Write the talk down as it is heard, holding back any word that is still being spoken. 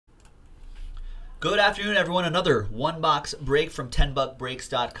Good afternoon, everyone. Another one-box break from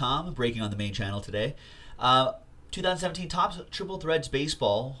 10buckbreaks.com. Breaking on the main channel today. 2017 Topps Triple Threads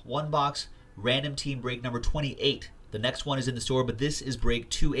Baseball. One-box random team break number 28. The next one is in the store, but this is break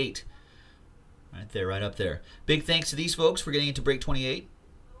 28. Right there, right up there. Big thanks to these folks for getting into break 28.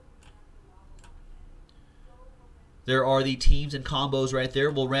 There are the teams and combos right there.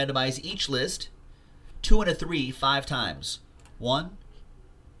 We'll randomize each list 2 and a 3 5 times. 1,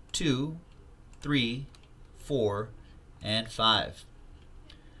 2, 3, 4, and 5.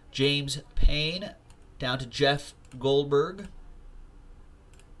 James Payne down to Jeff Goldberg.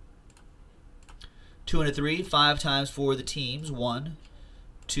 2 and a 3 5 times for the teams. 1,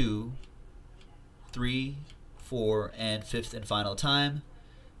 2, 3, 4, and 5th and final time.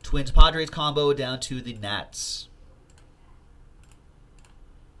 Twins Padres combo down to the Nats.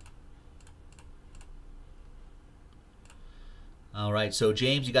 All right, so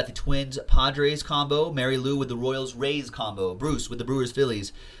James, you got the Twins Padres combo. Mary Lou with the Royals Rays combo. Bruce with the Brewers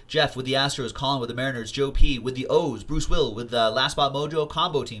Phillies. Jeff with the Astros. Colin with the Mariners. Joe P with the O's. Bruce Will with the Last Spot Mojo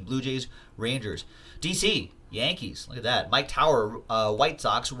combo team. Blue Jays Rangers. DC Yankees. Look at that. Mike Tower White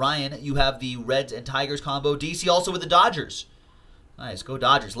Sox. Ryan, you have the Reds and Tigers combo. DC also with the Dodgers. Nice, go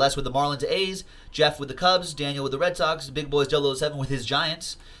Dodgers. Les with the Marlins A's. Jeff with the Cubs. Daniel with the Red Sox. Big Boys 007 with his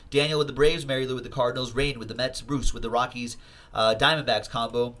Giants. Daniel with the Braves. Mary Lou with the Cardinals. Rain with the Mets. Bruce with the Rockies. Diamondbacks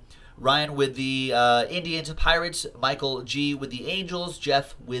combo. Ryan with the Indians. Pirates. Michael G with the Angels.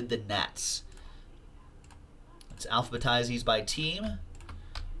 Jeff with the Nats. Let's alphabetize these by team.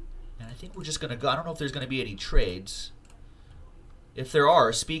 And I think we're just going to go. I don't know if there's going to be any trades. If there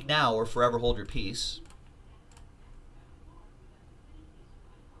are, speak now or forever hold your peace.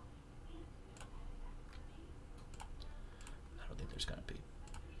 There's going to be.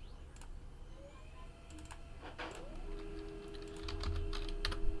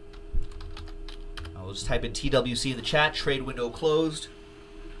 I'll just type in TWC in the chat. Trade window closed.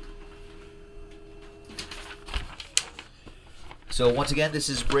 So once again, this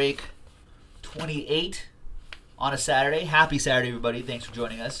is break 28 on a Saturday. Happy Saturday, everybody. Thanks for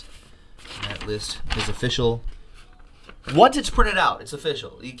joining us. And that list is official. Once it's printed out, it's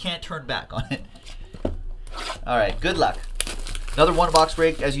official. You can't turn back on it. All right, good luck. Another one-box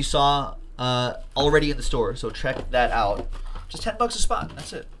break, as you saw, already in the store, so check that out. Just $10 a spot.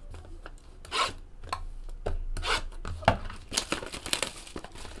 That's it.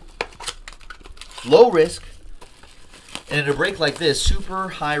 Low risk, and in a break like this, super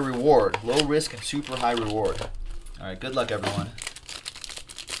high reward. Low risk and super high reward. All right, good luck, everyone.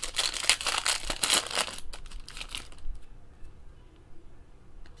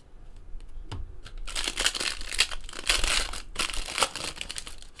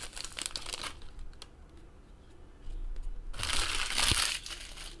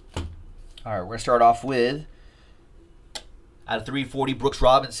 All right, we're going to start off with, out of 340, Brooks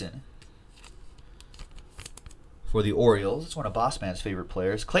Robinson for the Orioles. It's one of Boss Man's favorite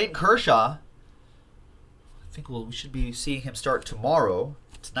players. Clayton Kershaw. I think we should be seeing him start tomorrow.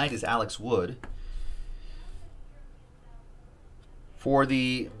 Tonight is Alex Wood. For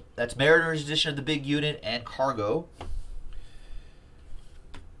that's Mariners edition of the big unit and Cargo.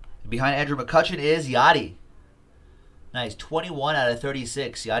 Behind Andrew McCutchen is Yadi. Nice, 21 out of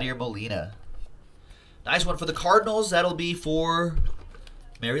 36, Yadier Molina. Nice one for the Cardinals. That'll be for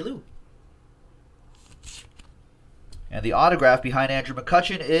Mary Lou. And the autograph behind Andrew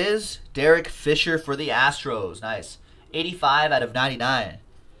McCutchen is Derek Fisher for the Astros. Nice, 85 out of 99.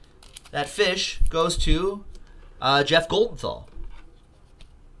 That fish goes to Jeff Goldenthal.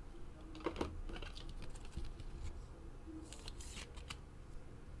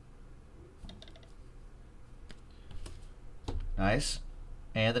 Nice.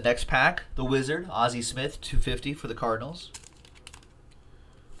 And the next pack, the Wizard, Ozzie Smith, 250 for the Cardinals.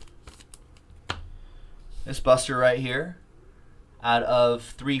 This Buster right here, out of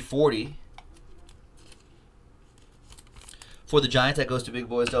 340. For the Giants, that goes to Big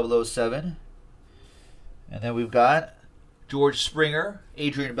Boys 007. And then we've got George Springer,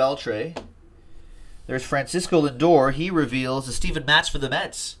 Adrian Beltre. There's Francisco Lindor. He reveals the Steven Matz for the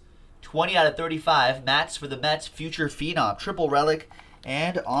Mets. 20 out of 35. Matz for the Mets, future phenom, triple relic,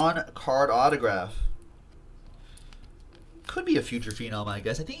 and on-card autograph. Could be a future phenom, I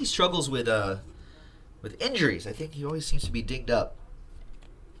guess. I think he struggles with injuries. I think he always seems to be dinged up.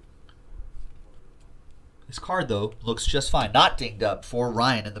 This card, though, looks just fine. Not dinged up for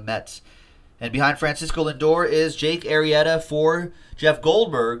Ryan and the Mets. And behind Francisco Lindor is Jake Arrieta for Jeff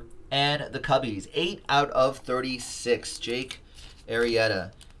Goldberg and the Cubbies. 8 out of 36. Jake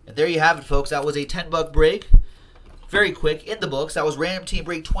Arrieta. And there you have it, folks. That was a $10 break. Very quick in the books. That was random team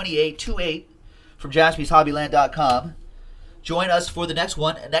break 28, 2-8 from JaspysHobbyland.com. Join us for the next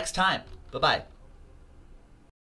one next time. Bye-bye.